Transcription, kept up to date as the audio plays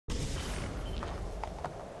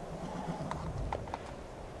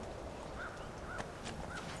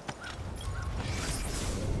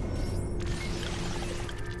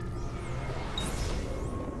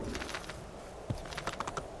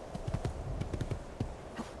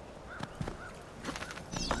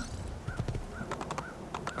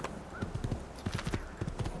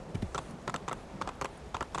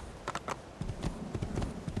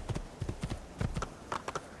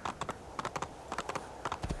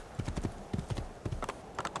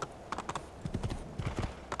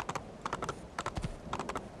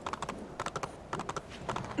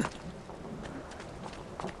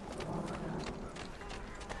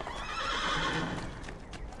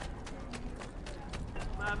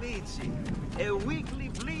Amici, a weekly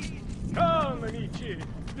bleed. Come, amici.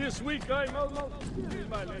 This week I'm almost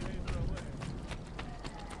my ladies are away.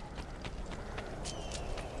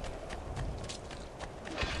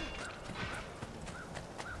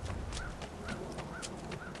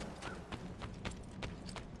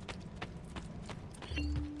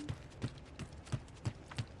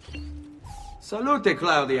 Salute,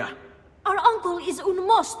 Claudia. Our uncle is un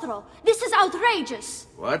mostro. This is outrageous.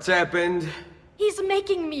 What's happened? He's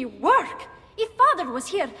making me work. If Father was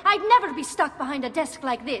here, I'd never be stuck behind a desk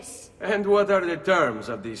like this. And what are the terms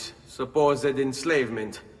of this supposed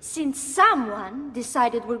enslavement? Since someone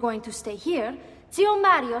decided we're going to stay here, Zio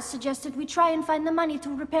Mario suggested we try and find the money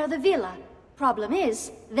to repair the villa. Problem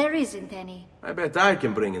is, there isn't any. I bet I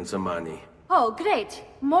can bring in some money. Oh, great.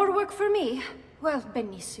 More work for me. Well,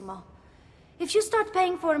 benissimo. If you start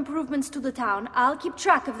paying for improvements to the town, I'll keep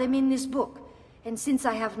track of them in this book. And since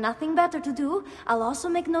I have nothing better to do, I'll also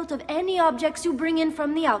make note of any objects you bring in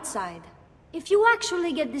from the outside. If you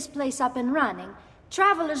actually get this place up and running,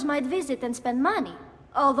 travelers might visit and spend money.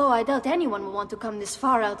 Although I doubt anyone will want to come this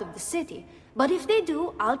far out of the city. But if they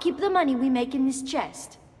do, I'll keep the money we make in this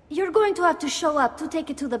chest. You're going to have to show up to take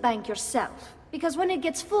it to the bank yourself. Because when it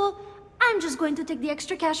gets full, I'm just going to take the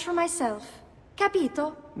extra cash for myself.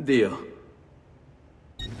 Capito? Deal.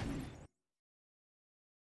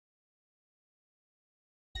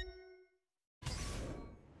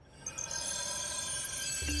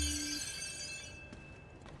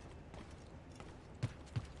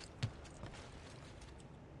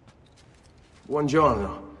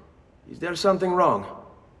 Buongiorno. Is there something wrong?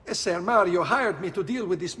 Sir Mario hired me to deal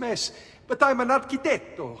with this mess, but I'm an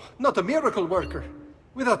architetto, not a miracle worker.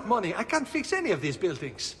 Without money, I can't fix any of these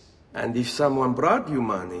buildings. And if someone brought you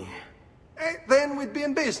money? Then we'd be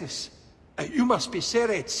in business. You must be Ser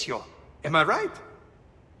Ezio. Am I right?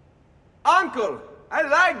 Uncle! I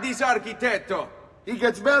like this architetto! He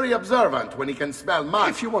gets very observant when he can smell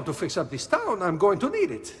mud. If you want to fix up this town, I'm going to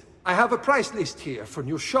need it. I have a price list here for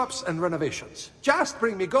new shops and renovations. Just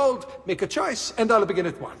bring me gold, make a choice, and I'll begin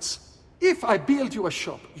at once. If I build you a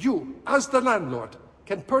shop, you, as the landlord,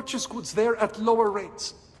 can purchase goods there at lower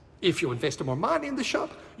rates. If you invest more money in the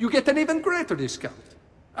shop, you get an even greater discount.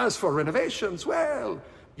 As for renovations, well,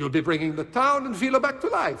 you'll be bringing the town and villa back to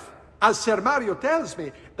life. As Sir Mario tells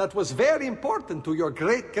me, that was very important to your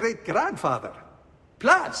great-great-grandfather.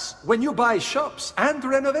 Plus, when you buy shops and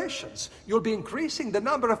renovations, you'll be increasing the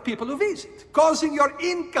number of people who visit, causing your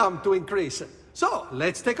income to increase. So,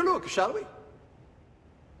 let's take a look, shall we?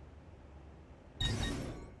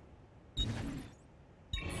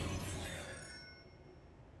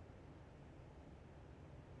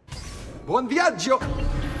 Buon viaggio!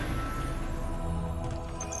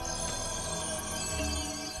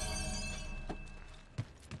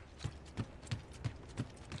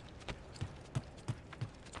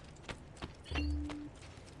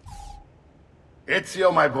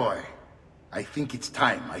 Ezio, my boy, I think it's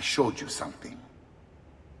time I showed you something.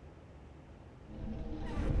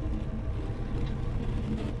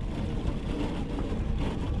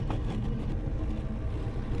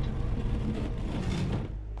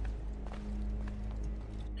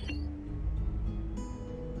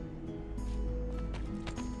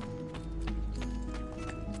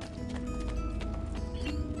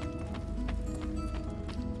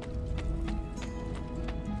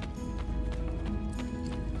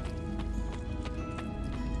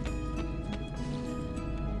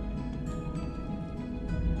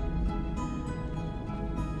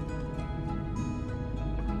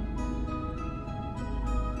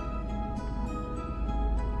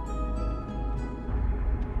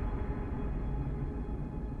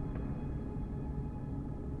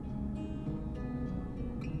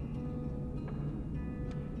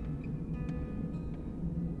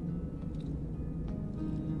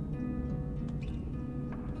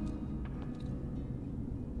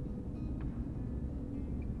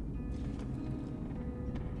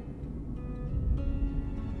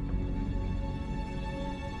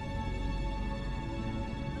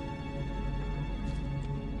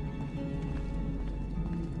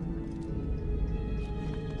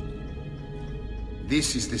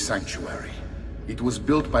 This is the sanctuary. It was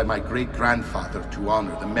built by my great-grandfather to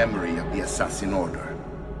honor the memory of the Assassin Order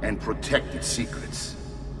and protect its secrets.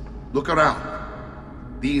 Look around.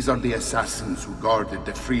 These are the assassins who guarded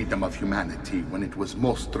the freedom of humanity when it was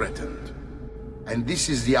most threatened. And this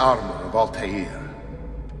is the armor of Altair.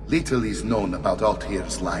 Little is known about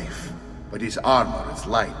Altair's life, but his armor is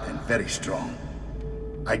light and very strong.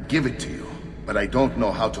 I'd give it to you, but I don't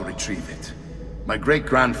know how to retrieve it. My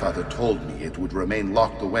great-grandfather told me it would remain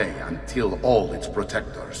locked away until all its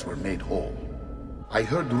protectors were made whole. I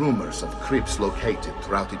heard rumors of crypts located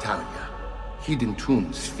throughout Italia. Hidden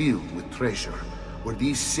tombs filled with treasure, where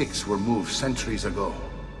these six were moved centuries ago.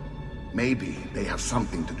 Maybe they have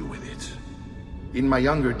something to do with it. In my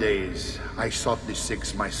younger days, I sought the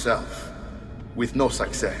six myself, with no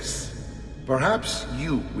success. Perhaps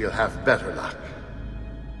you will have better luck.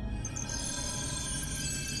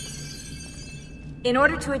 In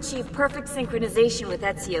order to achieve perfect synchronization with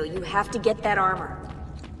Ezio, you have to get that armor.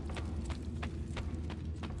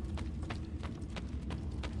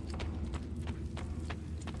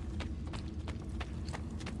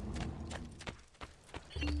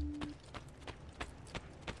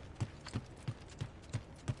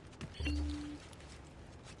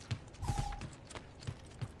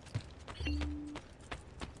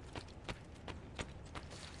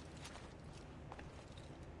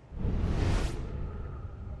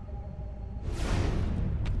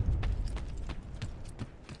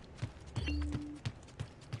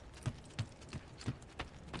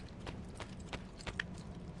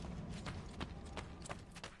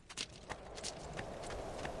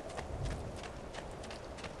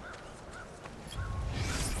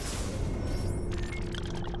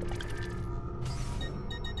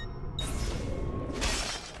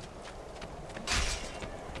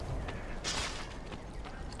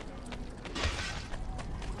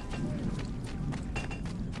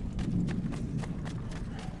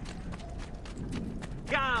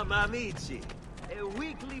 Come, amici. A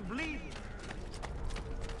weekly bleed.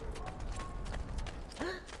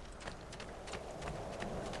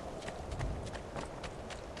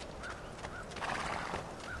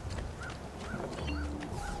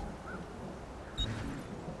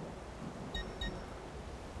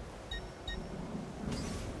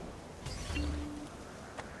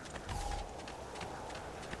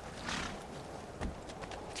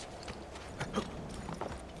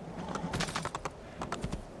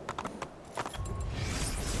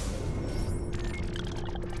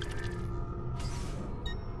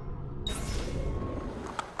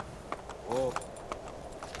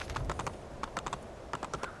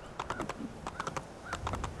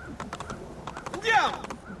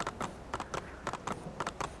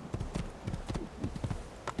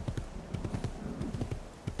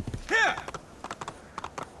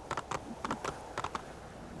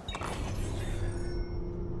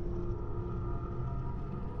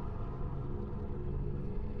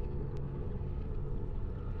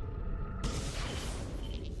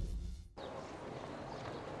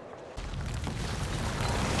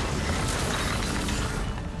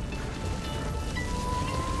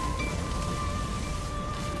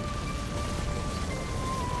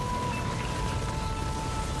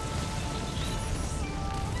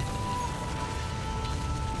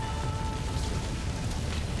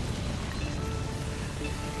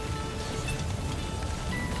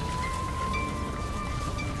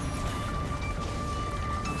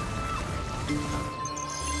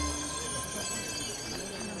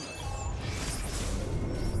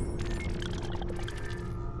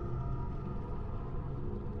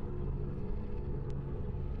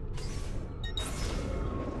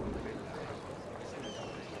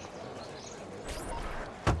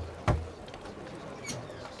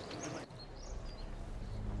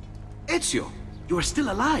 Ezio, you are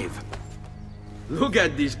still alive. Look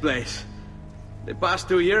at this place. The past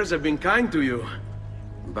 2 years have been kind to you.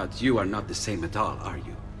 But you are not the same at all, are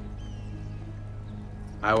you?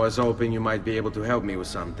 I was hoping you might be able to help me with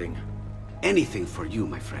something. Anything for you,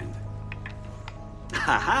 my friend.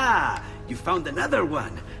 Haha! You found another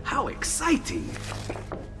one! How exciting!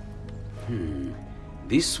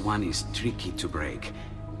 This one is tricky to break.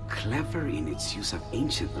 Clever in its use of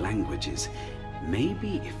ancient languages.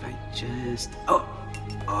 Maybe if I just...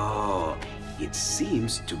 Oh! It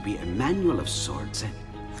seems to be a manual of sorts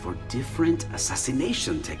for different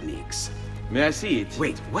assassination techniques. May I see it?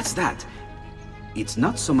 Wait, what's that? It's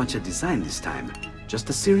not so much a design this time, just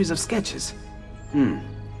a series of sketches.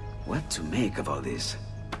 What to make of all this?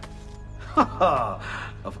 Haha,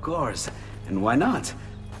 of course. And why not?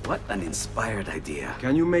 What an inspired idea.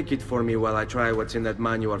 Can you make it for me while I try what's in that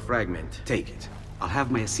manual fragment? Take it. I'll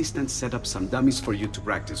have my assistant set up some dummies for you to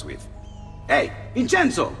practice with. Hey,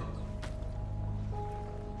 Vincenzo!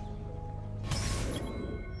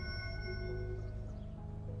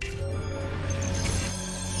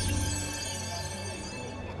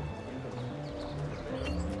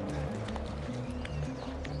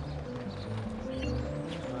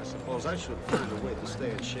 I suppose I should find a way to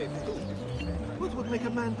stay in shape too. What would make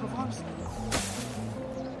a man perforce?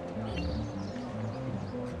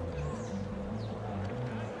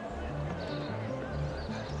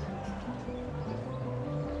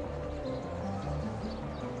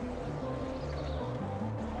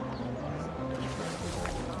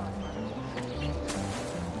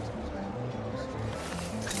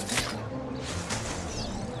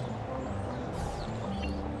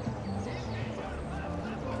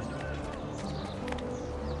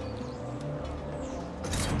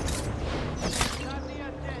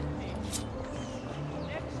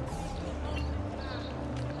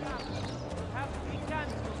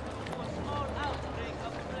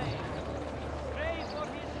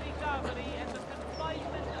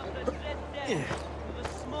 The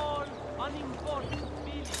small, unimportant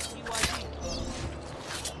village BYD.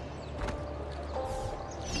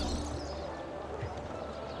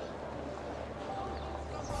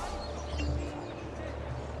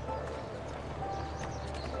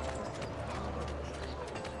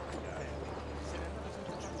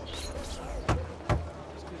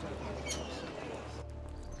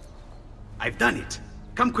 I've done it.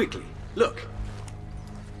 Come quickly. Look.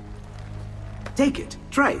 Take it.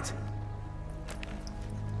 Try it.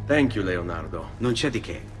 Thank you, Leonardo. Non c'è di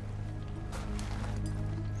che.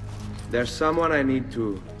 There's someone I need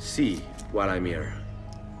to see while I'm here.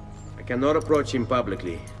 I cannot approach him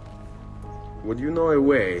publicly. Would you know a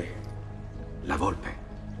way? La Volpe.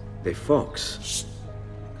 The fox. Shh.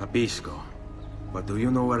 Capisco. But do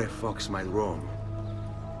you know where a fox might roam?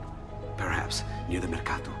 Perhaps near the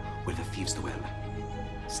mercato, where the thieves dwell.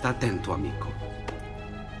 Sta attento, amico.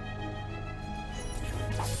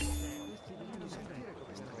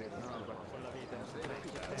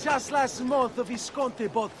 Just last month, Visconti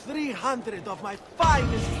bought 300 of my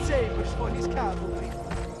finest sabers for his cavalry.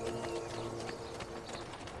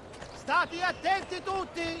 State attenti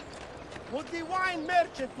tutti! Would the wine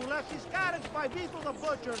merchant who left his carriage by Vito the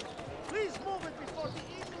Butcher please move it before the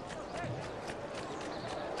evening procession?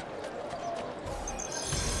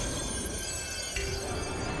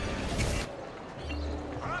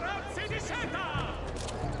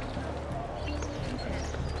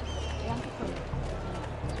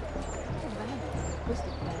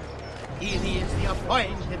 He is the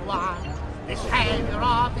appointed one, the savior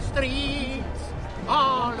of the streets.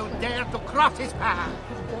 All who dare to cross his path,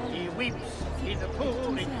 he weeps in the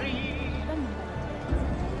cool retreat.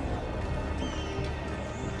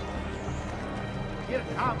 Here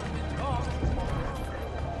comes the dawn.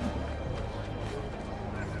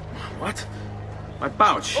 What? My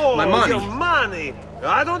pouch. Oh, my money. your money!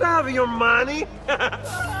 I don't have your money!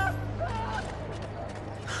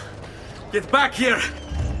 Get back here!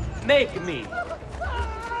 Make me!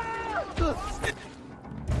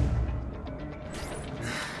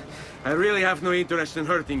 I really have no interest in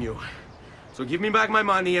hurting you. So give me back my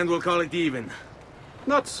money and we'll call it even.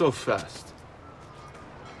 Not so fast.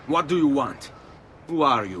 What do you want? Who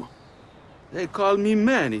are you? They call me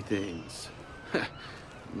many things.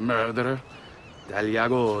 Murderer,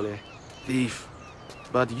 tagliagole, thief.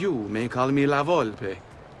 But you may call me La Volpe.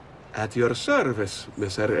 At your service,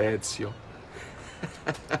 Messer Ezio.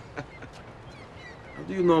 How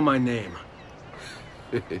do you know my name?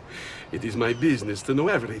 It is my business to know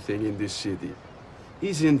everything in this city.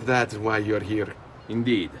 Isn't that why you're here?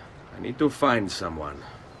 Indeed. I need to find someone.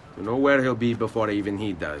 To know where he'll be before even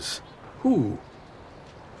he does. Who?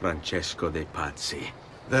 Francesco de Pazzi.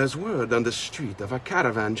 There's word on the street of a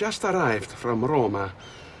caravan just arrived from Roma.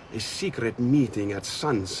 A secret meeting at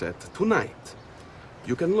sunset tonight.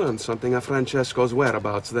 You can learn something of Francesco's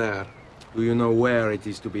whereabouts there. Do you know where it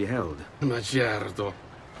is to be held? Ma certo.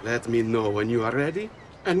 Let me know when you are ready,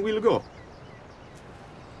 and we'll go.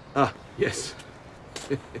 Ah, yes.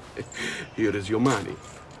 Here is your money.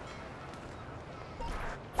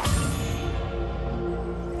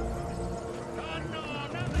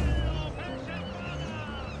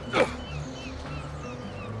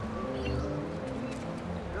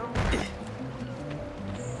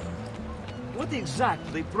 What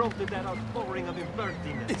exactly prompted that outpouring of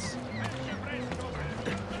impertinence?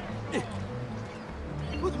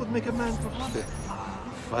 What would make a man perform?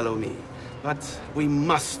 Follow me. But we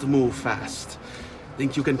must move fast.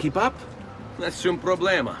 Think you can keep up? Nessun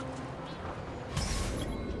problema.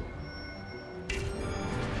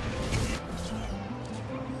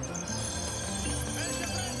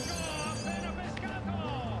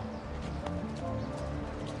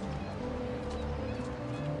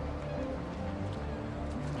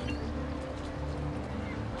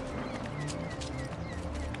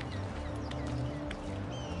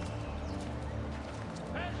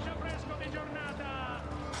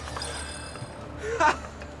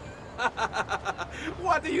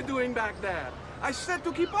 What are you doing back there? I said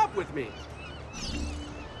to keep up with me.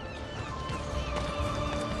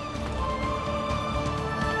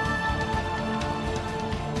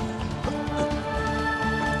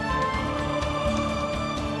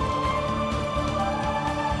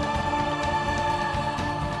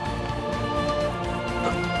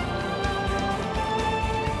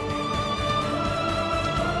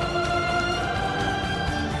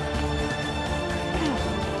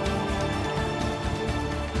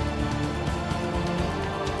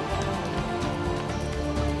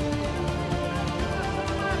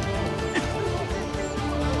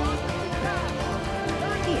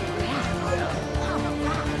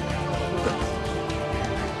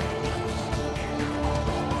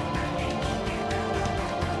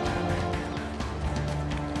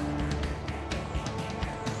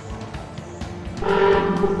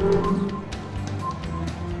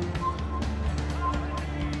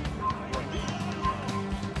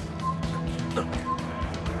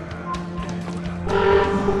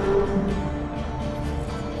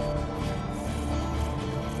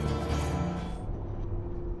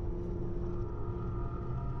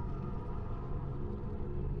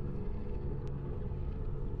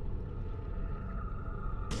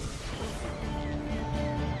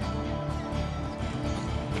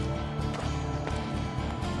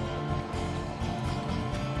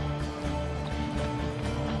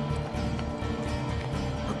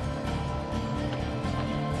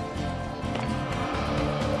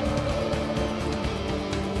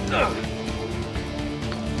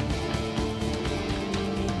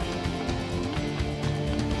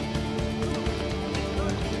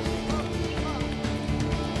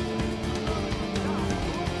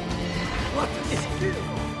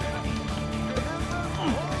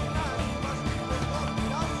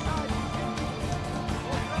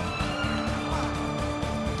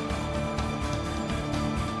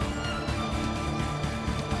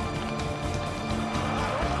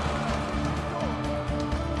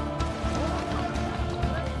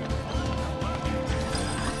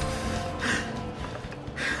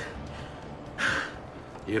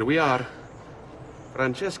 Here we are.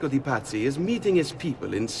 Francesco Di Pazzi is meeting his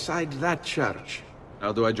people inside that church.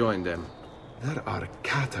 How do I join them? There are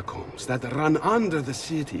catacombs that run under the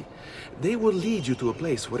city. They will lead you to a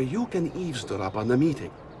place where you can eavesdrop on the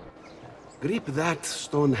meeting. Grip that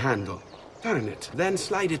stone handle. Turn it, then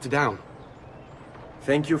slide it down.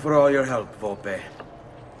 Thank you for all your help, Volpe.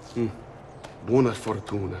 Buona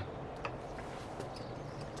fortuna.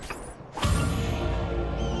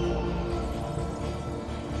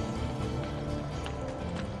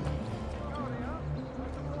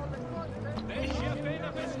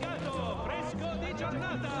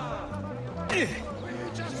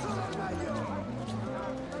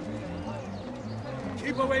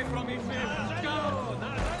 Keep away from me, Phil. Go!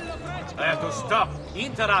 I have to stop,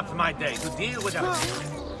 interrupt my day to deal with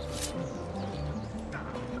them.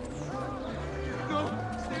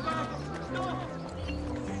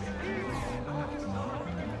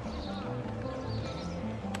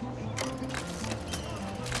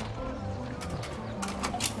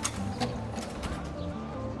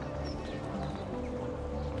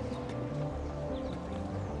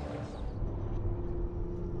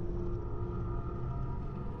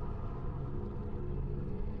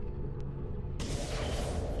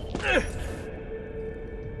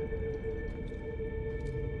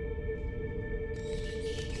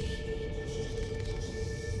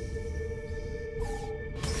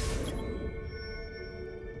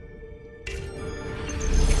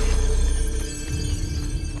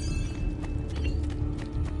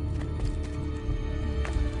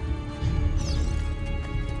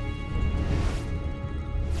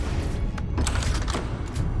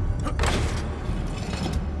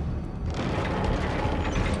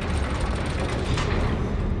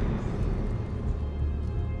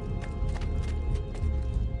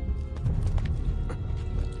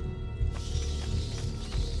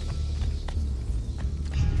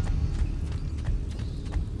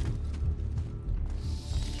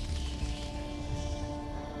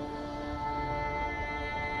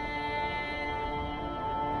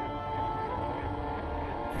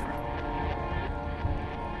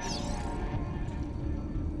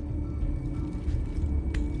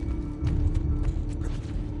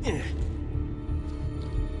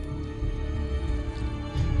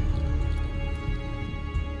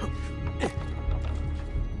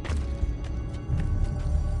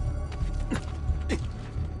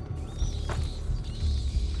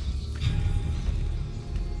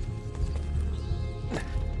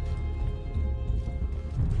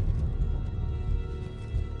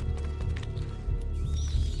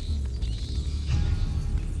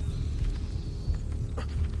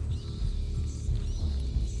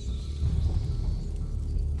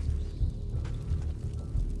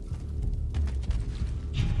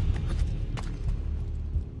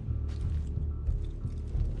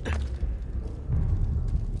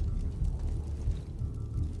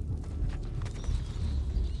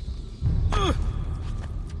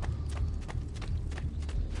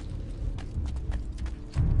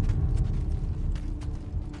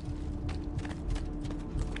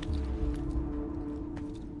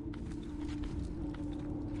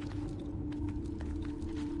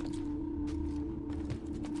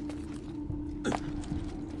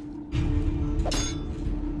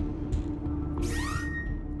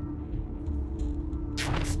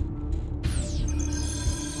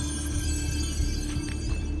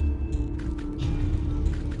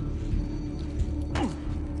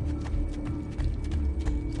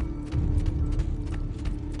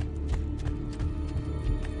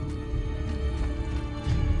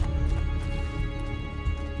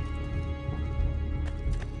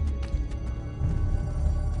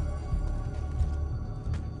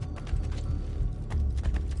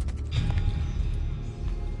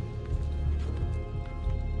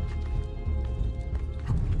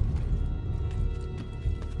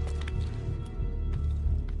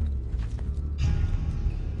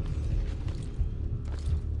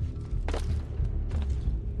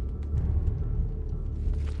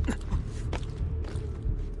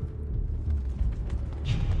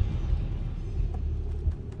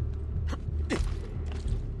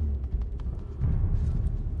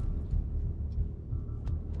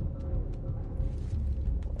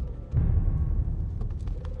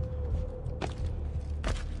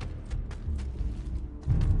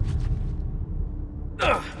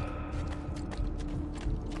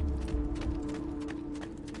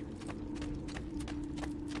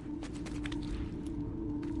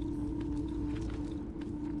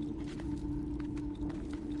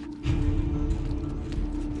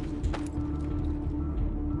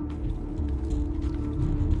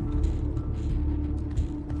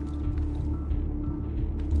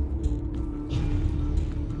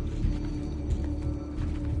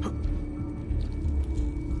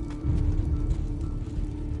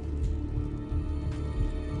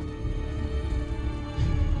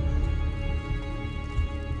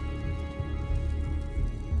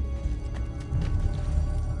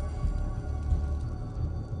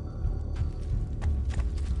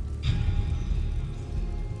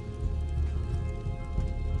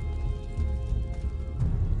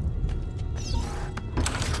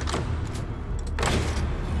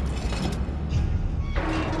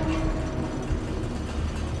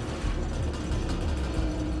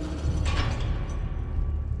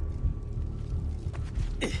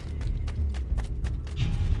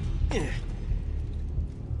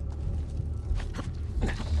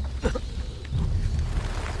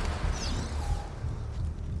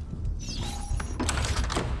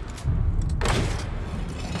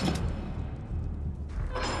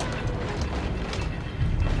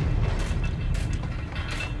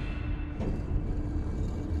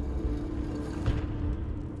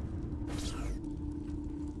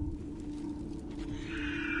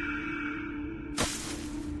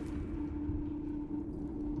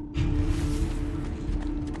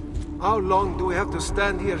 How long do we have to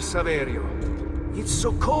stand here, Saverio? It's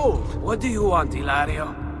so cold. What do you want,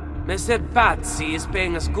 Hilario? Mr. Pazzi is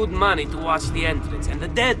paying us good money to watch the entrance, and the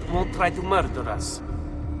dead won't try to murder us.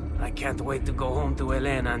 I can't wait to go home to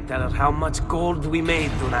Elena and tell her how much gold we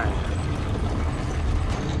made tonight.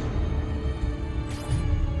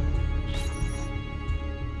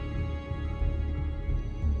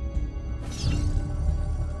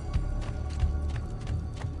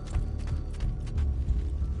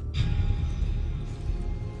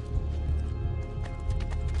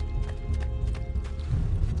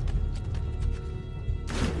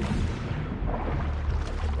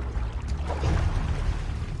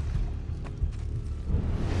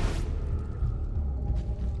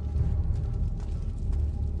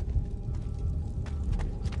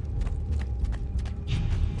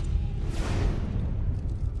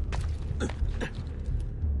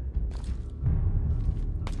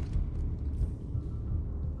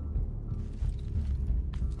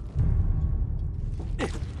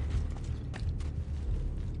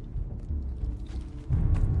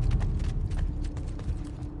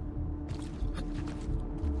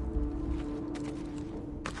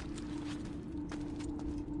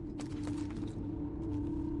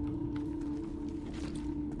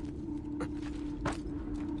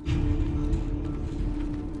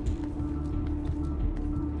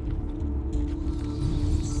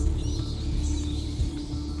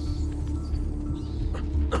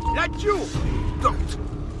 Let you! Don't!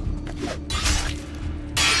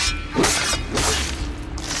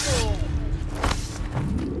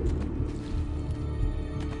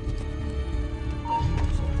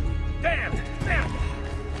 Damn!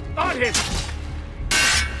 Damn! On him!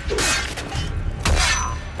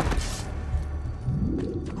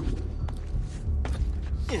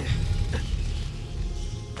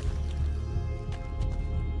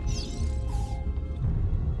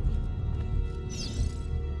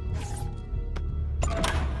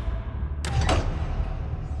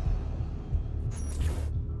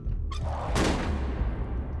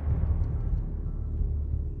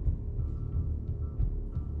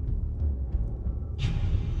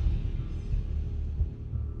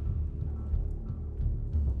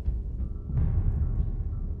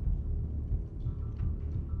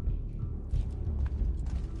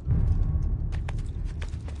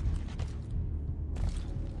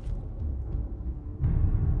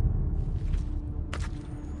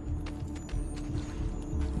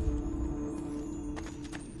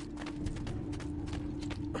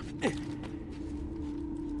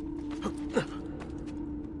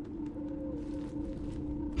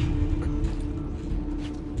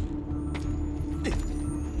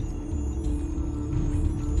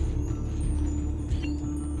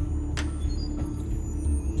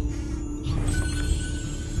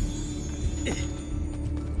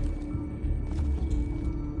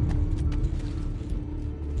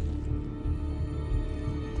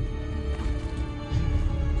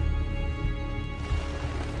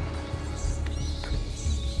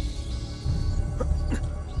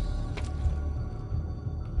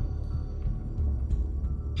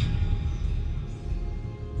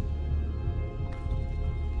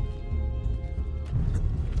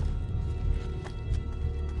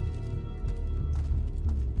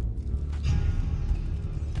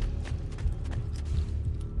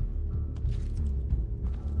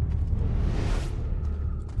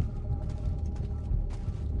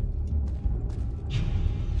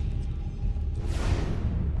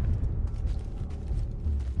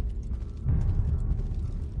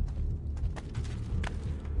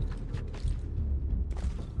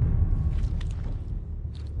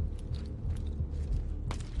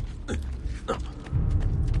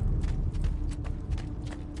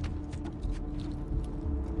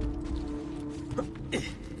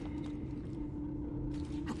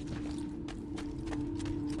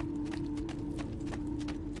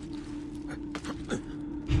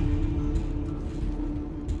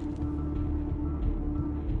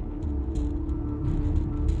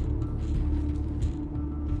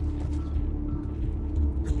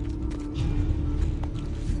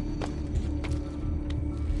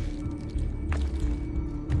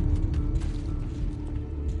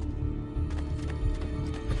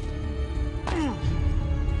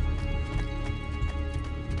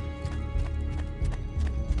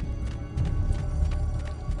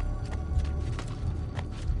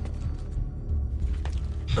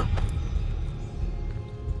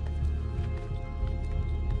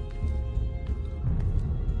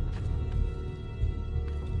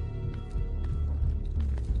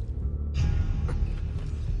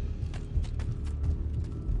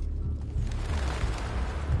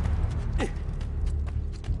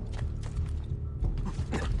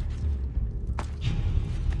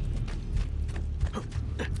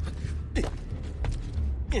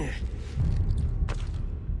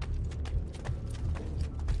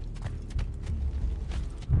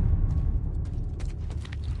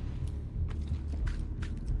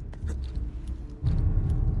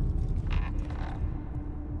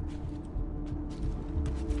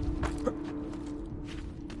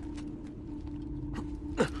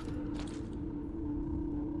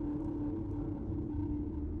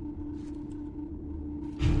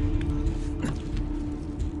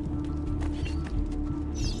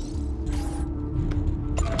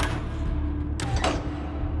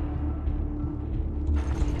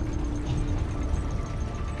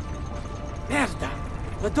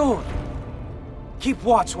 The door! Keep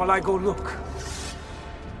watch while I go look.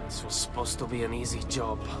 This was supposed to be an easy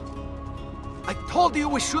job. I told you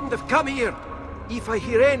we shouldn't have come here. If I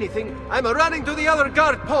hear anything, I'm running to the other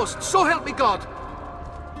guard post, so help me God!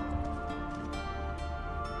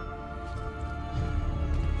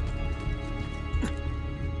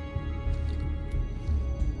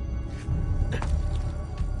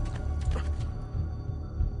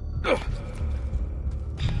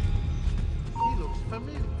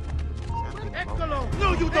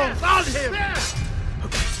 No, you don't! I'll him!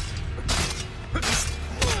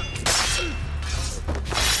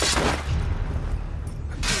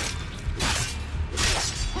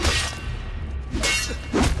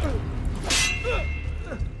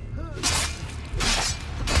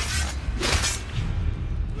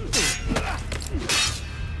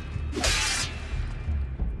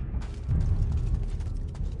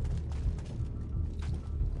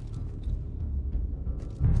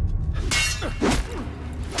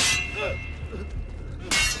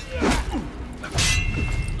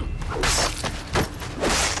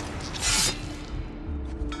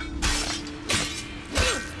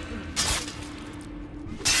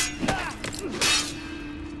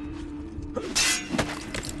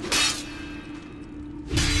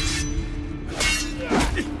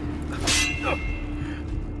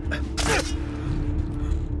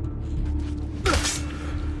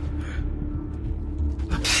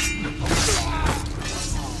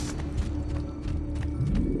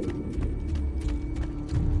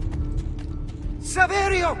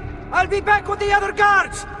 Saverio! I'll be back with the other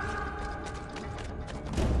guards!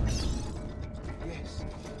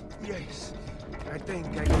 Yes. I think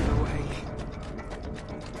I got away.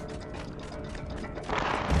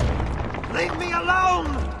 Leave me alone!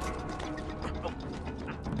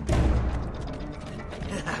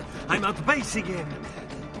 I'm at base again.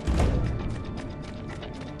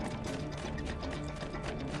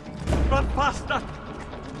 Run faster!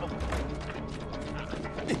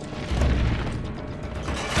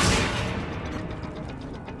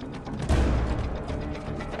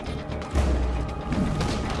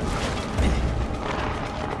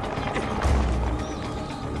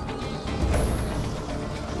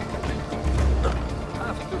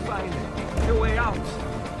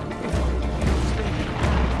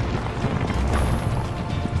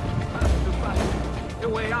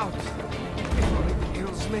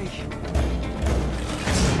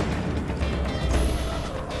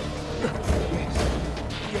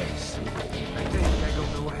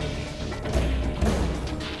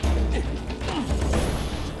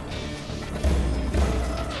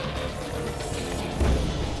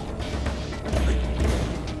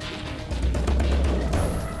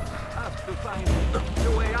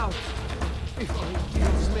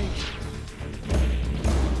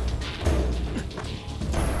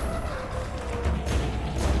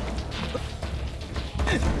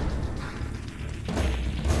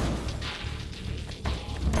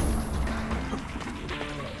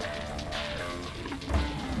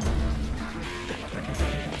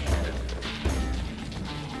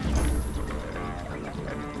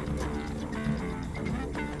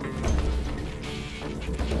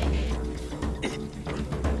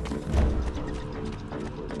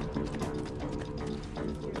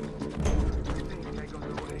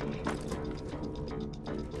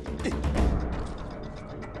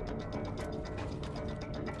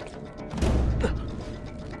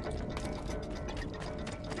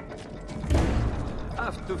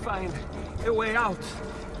 To find a way out.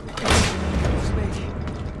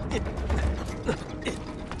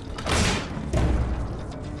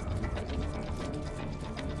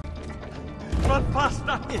 run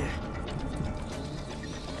faster!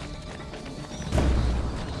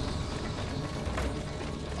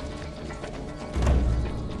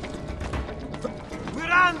 We're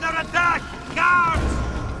under attack! Guards!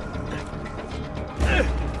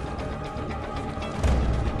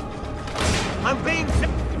 I'm being...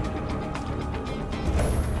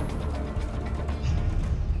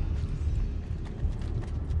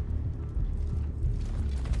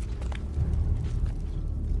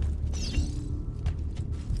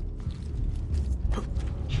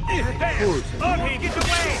 Okay, get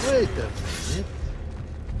away! Wait a minute.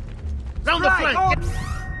 Round the flank!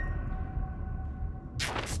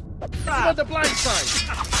 On the blind side!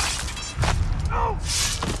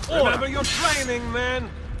 Remember your training, man!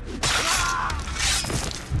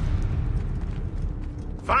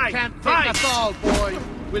 Fight! Can't Fight! take us all, boy.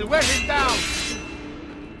 We'll wear him down.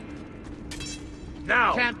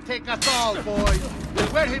 Now! Can't take us all, boy.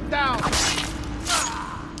 We'll wear him down.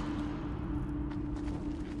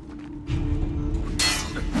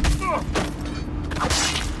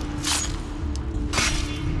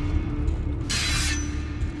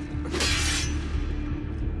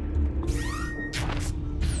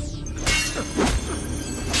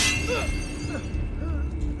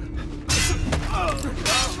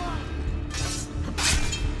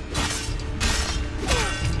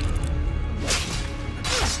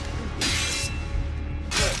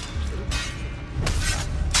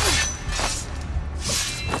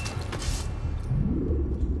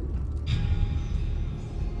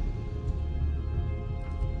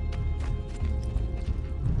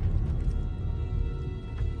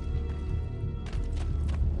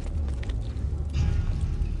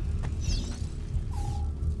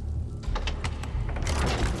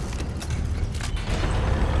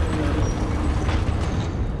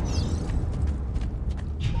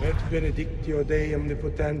 Et benedictio Dei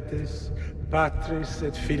omnipotentis, Patris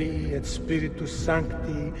et Filii et Spiritus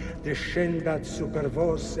Sancti, descendat super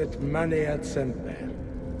vos et maneat semper.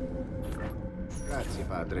 Grazie,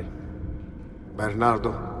 Padre.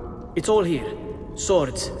 Bernardo? It's all here.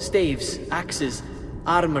 Swords, staves, axes,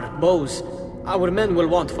 armor, bows. Our men will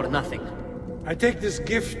want for nothing. I take this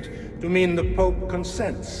gift to mean the Pope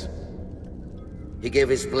consents. He gave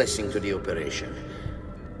his blessing to the operation.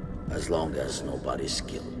 As long as nobody's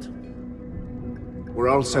killed. We're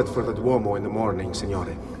all set for the Duomo in the morning,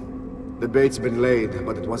 Signore. The bait's been laid,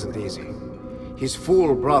 but it wasn't easy. His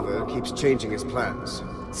fool brother keeps changing his plans.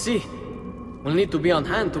 See, we'll need to be on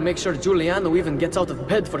hand to make sure Giuliano even gets out of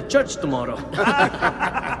bed for church tomorrow.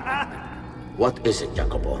 What is it,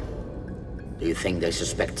 Jacopo? Do you think they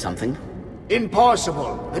suspect something?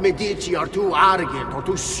 Impossible! The Medici are too arrogant or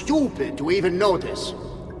too stupid to even notice.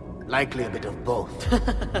 Likely a bit of both.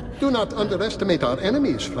 Do not underestimate our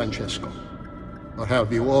enemies, Francesco. Or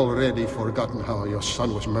have you already forgotten how your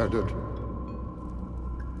son was murdered?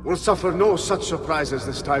 We'll suffer no such surprises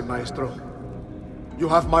this time, Maestro. You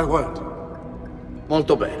have my word.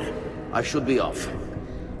 Molto bene. I should be off.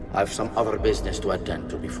 I've some other business to attend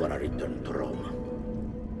to before I return to Rome.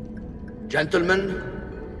 Gentlemen,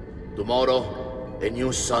 tomorrow, a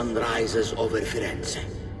new sun rises over Firenze.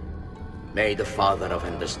 May the Father of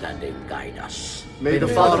Understanding guide us. May the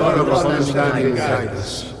Father of Understanding guide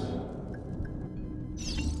us.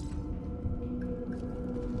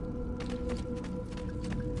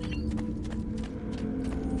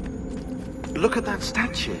 Look at that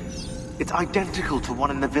statue. It's identical to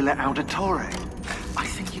one in the Villa Auditore. I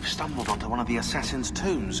think you've stumbled onto one of the assassin's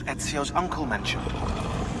tombs Ezio's uncle mentioned.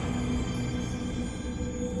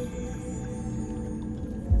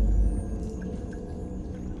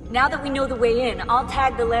 Now that we know the way in, I'll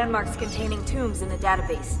tag the landmarks containing tombs in the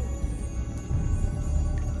database.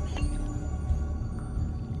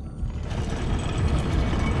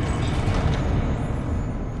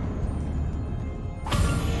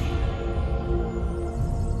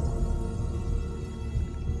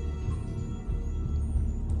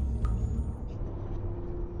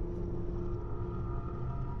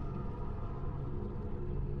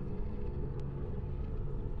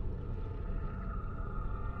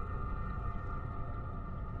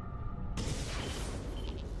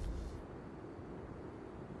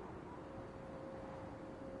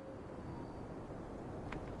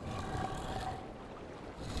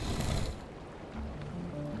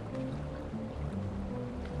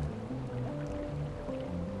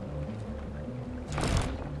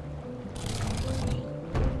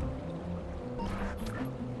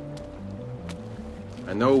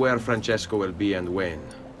 I know where Francesco will be and when,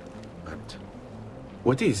 but...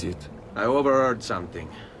 What is it? I overheard something.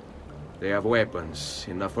 They have weapons,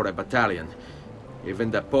 enough for a battalion.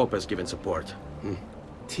 Even the Pope has given support.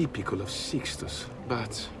 typical of Sixtus,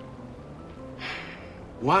 but...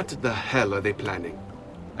 what the hell are they planning?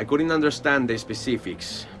 I couldn't understand the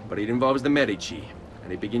specifics, but it involves the Medici,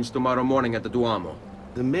 and it begins tomorrow morning at the Duomo.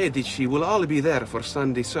 The Medici will all be there for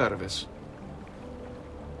Sunday service,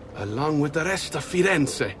 along with the rest of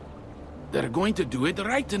Firenze. They're going to do it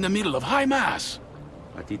right in the middle of High Mass.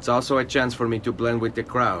 But it's also a chance for me to blend with the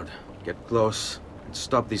crowd, get close, and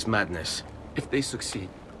stop this madness. If they succeed,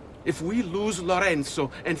 if we lose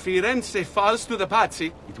Lorenzo and Firenze falls to the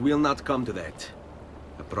Pazzi... It will not come to that.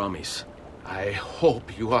 I promise. I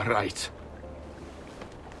hope you are right.